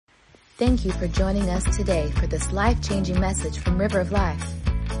Thank you for joining us today for this life-changing message from River of Life.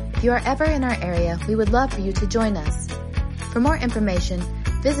 If you are ever in our area, we would love for you to join us. For more information,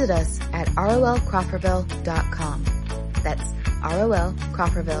 visit us at rolcropperville.com. That's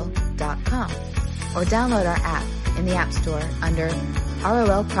rolcropperville.com. Or download our app in the App Store under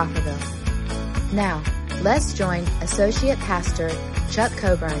ROL Cropperville. Now, let's join Associate Pastor Chuck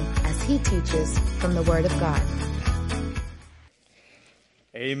Coburn as he teaches from the Word of God.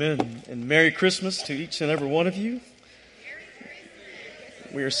 Amen. And Merry Christmas to each and every one of you.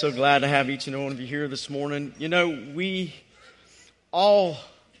 We are so glad to have each and every one of you here this morning. You know, we all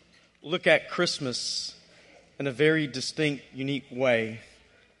look at Christmas in a very distinct, unique way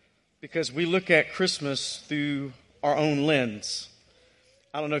because we look at Christmas through our own lens.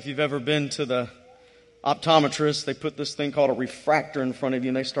 I don't know if you've ever been to the optometrist. They put this thing called a refractor in front of you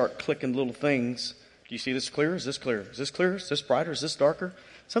and they start clicking little things. Do you see this clear? Is this clear? Is this clear? Is this brighter? Is this darker?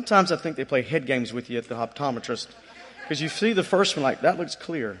 Sometimes I think they play head games with you at the optometrist because you see the first one like, that looks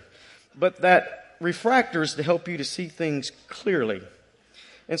clear. But that refractor is to help you to see things clearly.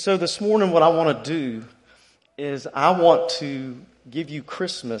 And so this morning what I want to do is I want to give you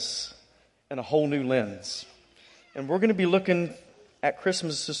Christmas in a whole new lens. And we're going to be looking at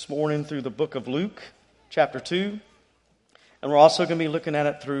Christmas this morning through the book of Luke, chapter 2. And we're also going to be looking at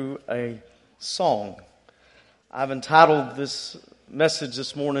it through a song. I've entitled this message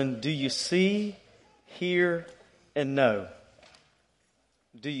this morning, Do You See, Hear, and Know?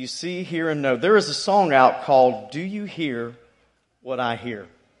 Do you see, hear, and know? There is a song out called Do You Hear What I Hear?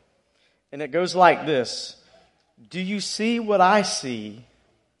 And it goes like this. Do you see what I see?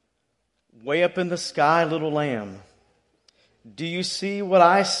 Way up in the sky, little lamb. Do you see what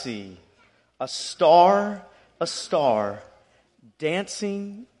I see? A star,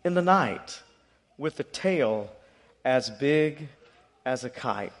 dancing in the night with a tail as big as a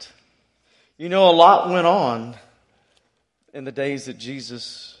kite. You know, a lot went on in the days that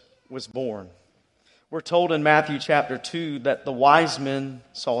Jesus was born. We're told in Matthew chapter 2 that the wise men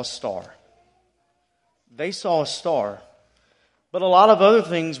saw a star. They saw a star. But a lot of other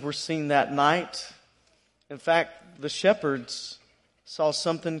things were seen that night. In fact, the shepherds saw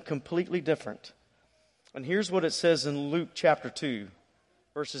something completely different. And here's what it says in Luke chapter 2,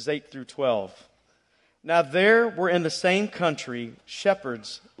 verses 8 through 12. Now there were in the same country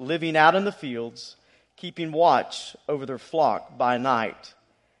shepherds living out in the fields, keeping watch over their flock by night.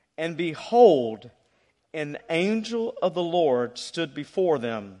 And behold, an angel of the Lord stood before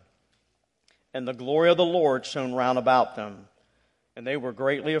them, and the glory of the Lord shone round about them, and they were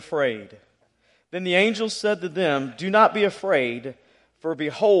greatly afraid. Then the angel said to them, Do not be afraid, for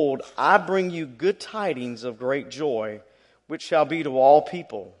behold, I bring you good tidings of great joy, which shall be to all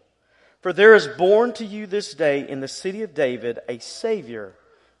people. For there is born to you this day in the city of David a Savior,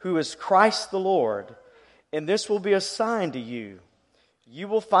 who is Christ the Lord. And this will be a sign to you. You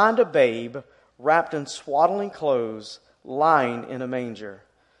will find a babe wrapped in swaddling clothes, lying in a manger.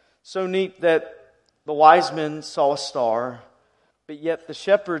 So neat that the wise men saw a star, but yet the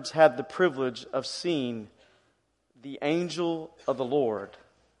shepherds had the privilege of seeing the angel of the Lord.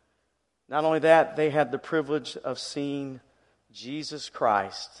 Not only that, they had the privilege of seeing Jesus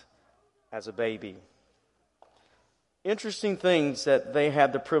Christ as a baby. Interesting things that they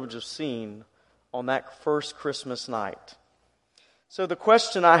had the privilege of seeing on that first Christmas night. So the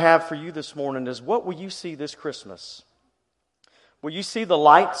question I have for you this morning is, what will you see this Christmas? Will you see the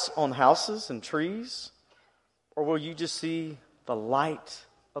lights on houses and trees? Or will you just see the light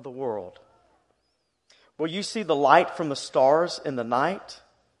of the world? Will you see the light from the stars in the night?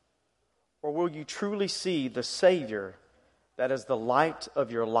 Or will you truly see the Savior that is the light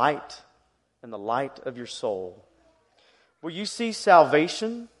of your light and the light of your soul? Will you see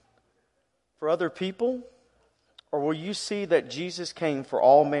salvation for other people? Or will you see that Jesus came for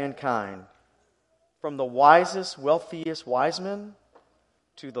all mankind, from the wisest, wealthiest wise men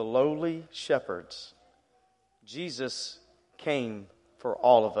to the lowly shepherds? Jesus came for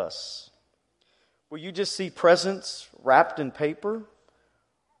all of us. Will you just see presents wrapped in paper?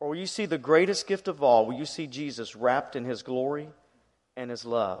 Or will you see the greatest gift of all? Will you see Jesus wrapped in His glory and His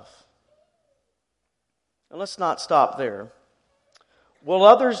love? And let's not stop there. Will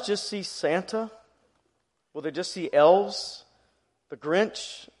others just see Santa? Will they just see elves, the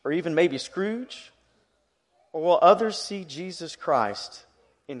Grinch, or even maybe Scrooge? Or will others see Jesus Christ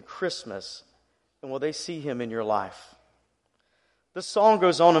in Christmas? And will they see Him in your life? This song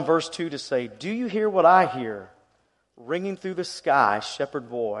goes on in verse 2 to say, Do you hear what I hear? Ringing through the sky, shepherd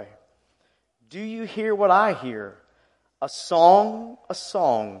boy. Do you hear what I hear? A song,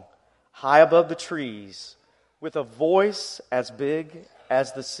 high above the trees, with a voice as big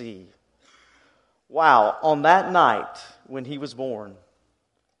as the sea. Wow, on that night when he was born,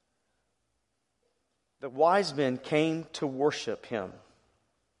 the wise men came to worship him.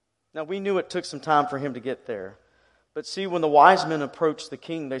 Now, we knew it took some time for him to get there. But see, when the wise men approached the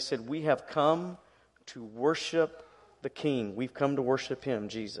king, they said, "We have come to worship the king. We've come to worship him,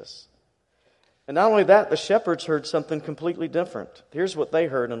 Jesus." And not only that, the shepherds heard something completely different. Here's what they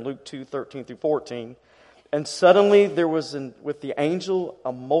heard in Luke 2:13-14. "And suddenly there was with the angel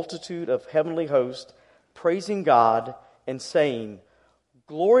a multitude of heavenly hosts, praising God and saying,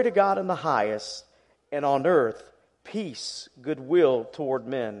 'Glory to God in the highest, and on earth peace, goodwill toward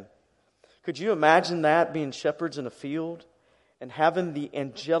men.'" Could you imagine that, being shepherds in a field and having the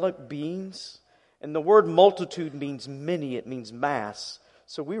angelic beings? And the word multitude means many, it means mass.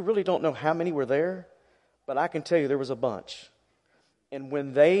 So we really don't know how many were there, but I can tell you there was a bunch. And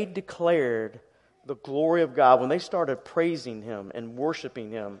when they declared the glory of God, when they started praising him and worshiping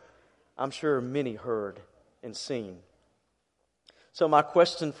him, I'm sure many heard and seen. So my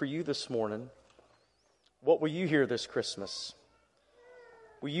question for you this morning, what will you hear this Christmas?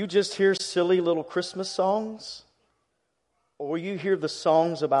 Will you just hear silly little Christmas songs? Or will you hear the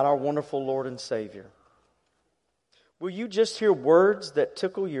songs about our wonderful Lord and Savior? Will you just hear words that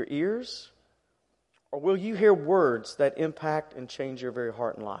tickle your ears? Or will you hear words that impact and change your very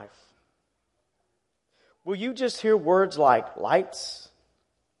heart and life? Will you just hear words like lights,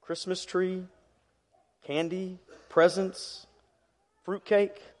 Christmas tree, candy, presents,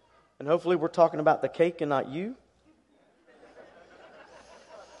 fruitcake? And hopefully we're talking about the cake and not you.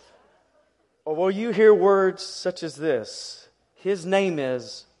 Or will you hear words such as this? His name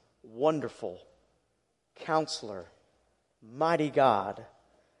is Wonderful, Counselor, Mighty God,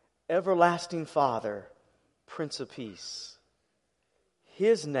 Everlasting Father, Prince of Peace.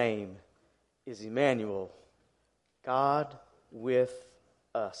 His name is Emmanuel, God with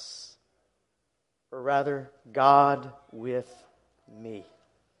us. Or rather, God with me.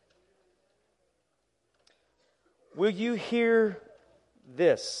 Will you hear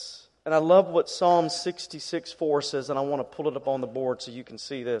this? And I love what Psalm 66:4 says, and I want to pull it up on the board so you can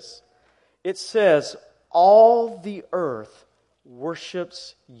see this. It says, "All the earth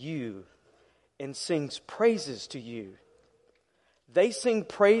worships you and sings praises to you." They sing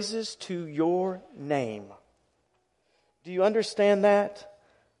praises to your name. Do you understand that?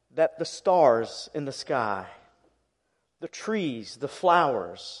 That the stars in the sky, the trees, the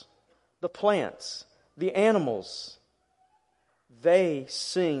flowers, the plants, the animals, they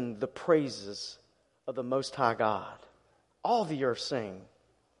sing the praises of the Most High God. All the earth sing.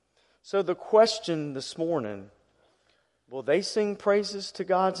 So the question this morning, will they sing praises to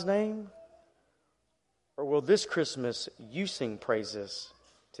God's name? Or will this Christmas you sing praises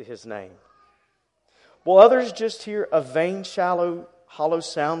to his name? Will others just hear a vain, shallow, hollow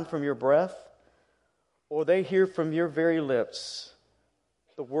sound from your breath? Or they hear from your very lips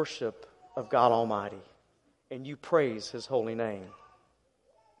the worship of God Almighty, and you praise his holy name?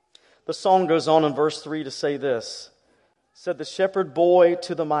 The song goes on in verse 3 to say this. Said the shepherd boy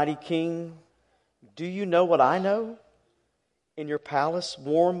to the mighty king, "Do you know what I know? In your palace,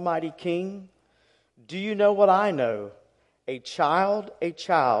 warm mighty king, do you know what I know? A child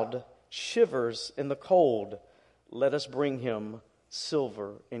shivers in the cold. Let us bring him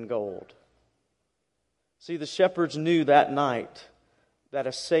silver and gold." See, the shepherds knew that night that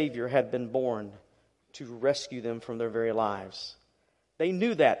a Savior had been born to rescue them from their very lives. They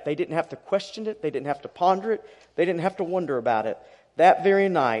knew that. They didn't have to question it. They didn't have to ponder it. They didn't have to wonder about it. That very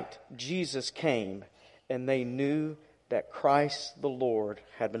night, Jesus came, and they knew that Christ the Lord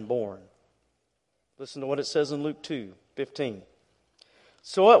had been born. Listen to what it says in Luke 2:15.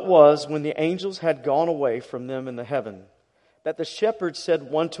 "So it was, when the angels had gone away from them in the heaven, that the shepherds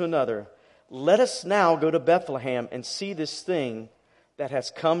said one to another, 'Let us now go to Bethlehem and see this thing that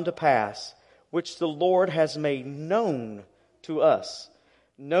has come to pass, which the Lord has made known to us.'"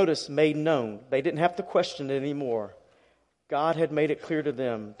 Notice, made known. They didn't have to question it anymore. God had made it clear to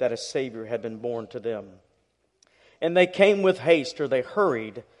them that a Savior had been born to them. "And they came with haste," or they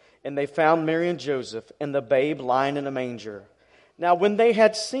hurried, "and they found Mary and Joseph and the babe lying in a manger. Now when they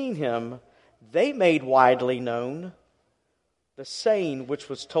had seen him, they made widely known the saying which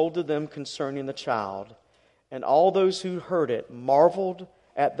was told to them concerning the child. And all those who heard it marveled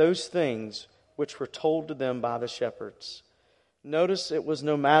at those things which were told to them by the shepherds." Notice, it was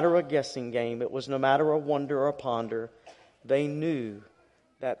no matter a guessing game. It was no matter a wonder or a ponder. They knew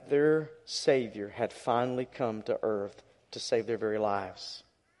that their Savior had finally come to earth to save their very lives.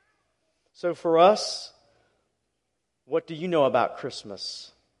 So for us, what do you know about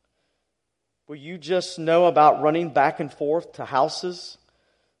Christmas? Will you just know about running back and forth to houses,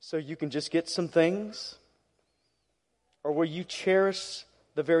 so you can just get some things? Or will you cherish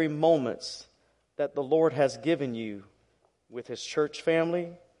the very moments that the Lord has given you with His church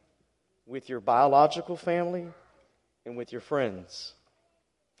family, with your biological family, and with your friends?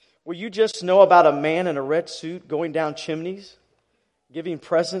 Will you just know about a man in a red suit going down chimneys, giving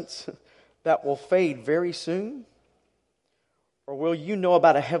presents that will fade very soon? Or will you know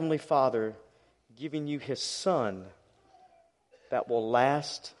about a Heavenly Father giving you His Son that will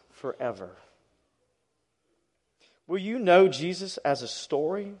last forever? Will you know Jesus as a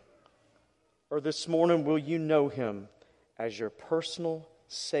story? Or this morning, will you know Him as your personal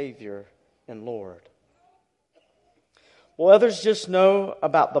Savior and Lord? Will others just know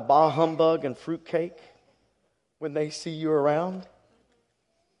about the bah humbug and fruitcake when they see you around?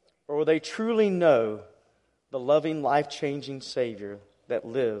 Or will they truly know the loving, life-changing Savior that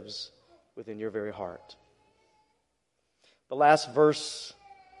lives within your very heart? The last verse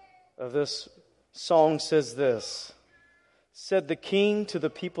of this song says this: "Said the King to the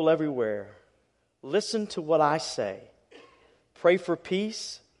people everywhere, listen to what I say. Pray for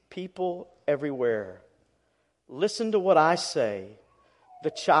peace, people everywhere. Listen to what I say.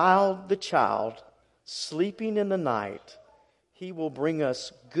 The child, sleeping in the night, He will bring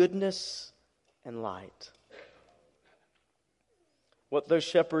us goodness and light." What those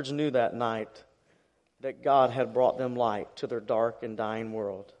shepherds knew that night, that God had brought them light to their dark and dying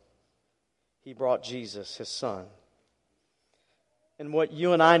world. He brought Jesus, His Son. And what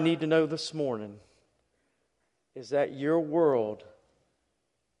you and I need to know this morning is that your world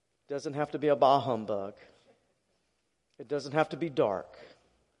doesn't have to be a bah humbug. It doesn't have to be dark.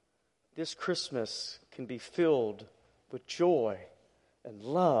 This Christmas can be filled with joy and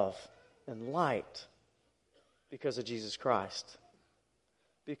love and light because of Jesus Christ.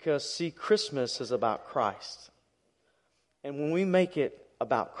 Because, see, Christmas is about Christ. And when we make it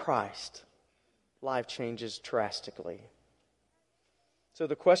about Christ, life changes drastically. So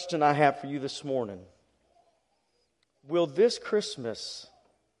the question I have for you this morning: will this Christmas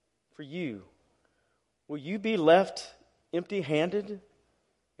for you, will you be left empty-handed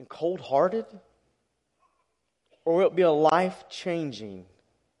and cold-hearted? Or will it be a life-changing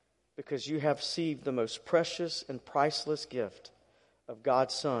because you have received the most precious and priceless gift of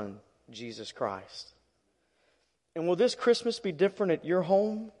God's Son, Jesus Christ? And will this Christmas be different at your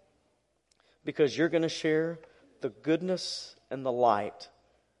home because you're going to share the goodness and the light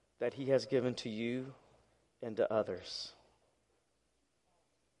that He has given to you and to others?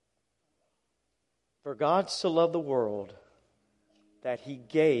 For God so loved the world that He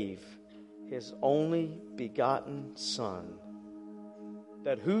gave His only begotten Son,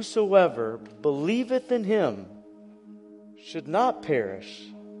 that whosoever believeth in Him should not perish,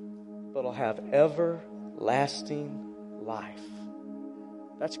 but will have everlasting life.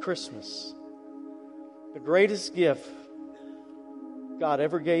 That's Christmas. The greatest gift God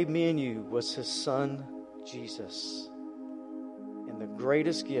ever gave me and you was His Son, Jesus. And the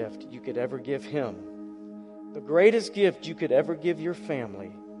greatest gift you could ever give Him, the greatest gift you could ever give your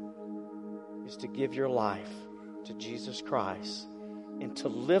family, is to give your life to Jesus Christ and to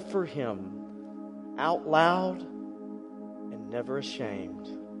live for Him out loud and never ashamed.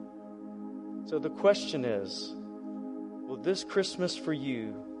 So the question is, will this Christmas for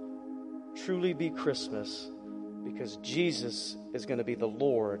you truly be Christmas because Jesus is going to be the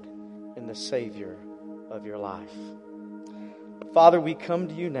Lord and the Savior of your life? Father, we come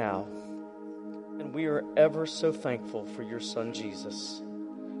to you now, and we are ever so thankful for your Son, Jesus.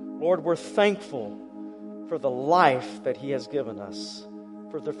 Lord, we're thankful for the life that He has given us,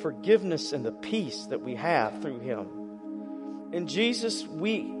 for the forgiveness and the peace that we have through Him. And Jesus,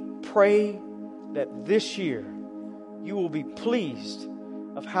 we pray that this year you will be pleased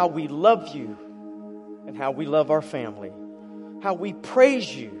of how we love you and how we love our family, how we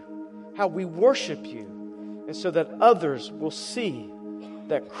praise you, how we worship you, and so that others will see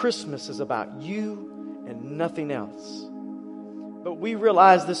that Christmas is about you and nothing else. But we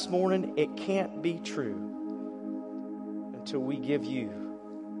realize this morning it can't be true until we give you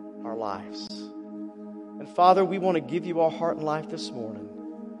our lives. And Father, we want to give you our heart and life this morning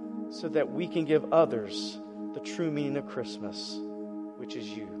so that we can give others the true meaning of Christmas, which is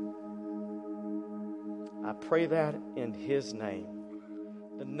you. I pray that in His name,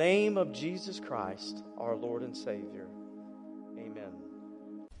 the name of Jesus Christ, our Lord and Savior. Amen.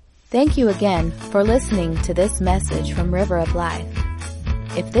 Thank you again for listening to this message from River of Life.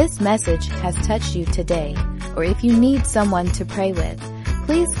 If this message has touched you today, or if you need someone to pray with,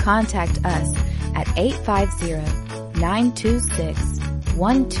 please contact us at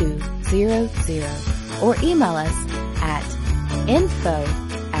 850-926-1200 or email us at info@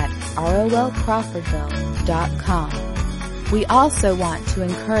 rolcrawfordville.com. We also want to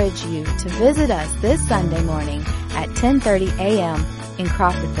encourage you to visit us this Sunday morning at 10:30 a.m. in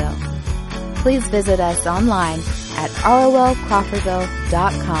Crawfordville. Please visit us online at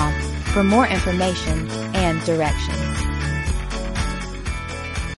rolcrawfordville.com for more information and directions.